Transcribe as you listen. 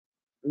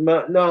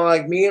No,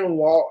 like me and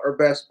Walt are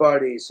best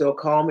buddies. He'll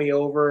call me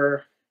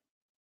over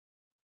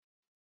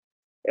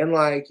and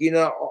like,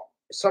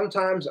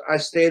 sometimes I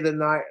stay the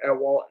night at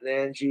Walt and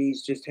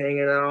Angie's just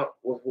hanging out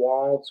with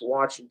Walt,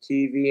 watching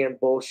TV and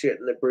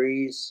bullshitting the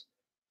breeze.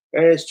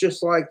 And it's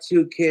just like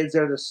two kids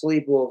at a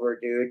sleepover,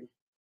 dude.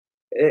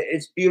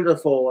 It's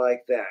beautiful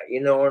like that.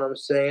 You know what I'm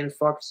saying?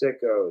 Fuck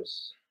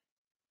sickos.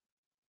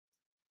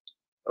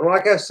 And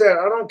like I said,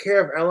 I don't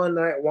care if Ellen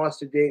Knight wants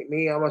to date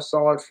me. I'm a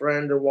solid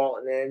friend to Walt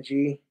and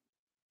Angie,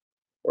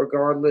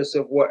 regardless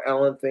of what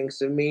Ellen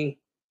thinks of me.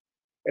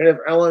 And if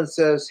Ellen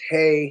says,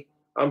 "Hey,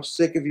 I'm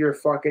sick of your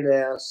fucking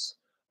ass.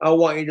 I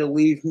want you to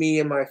leave me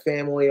and my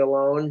family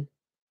alone,"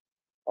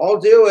 I'll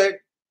do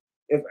it.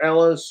 If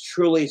Ellen's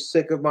truly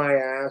sick of my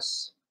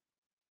ass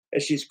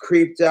and she's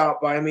creeped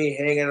out by me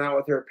hanging out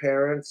with her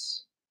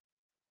parents,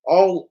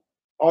 I'll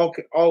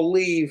I'll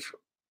leave.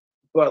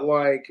 But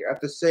like at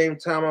the same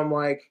time, I'm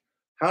like,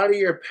 how do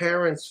your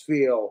parents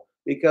feel?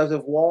 Because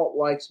if Walt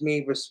likes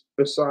me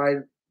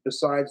besides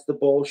the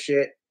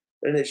bullshit,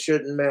 then it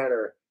shouldn't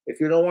matter. If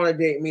you don't want to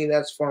date me,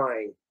 that's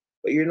fine.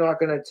 But you're not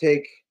gonna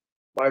take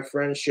my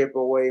friendship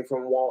away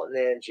from Walt and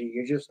Angie.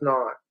 You're just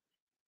not.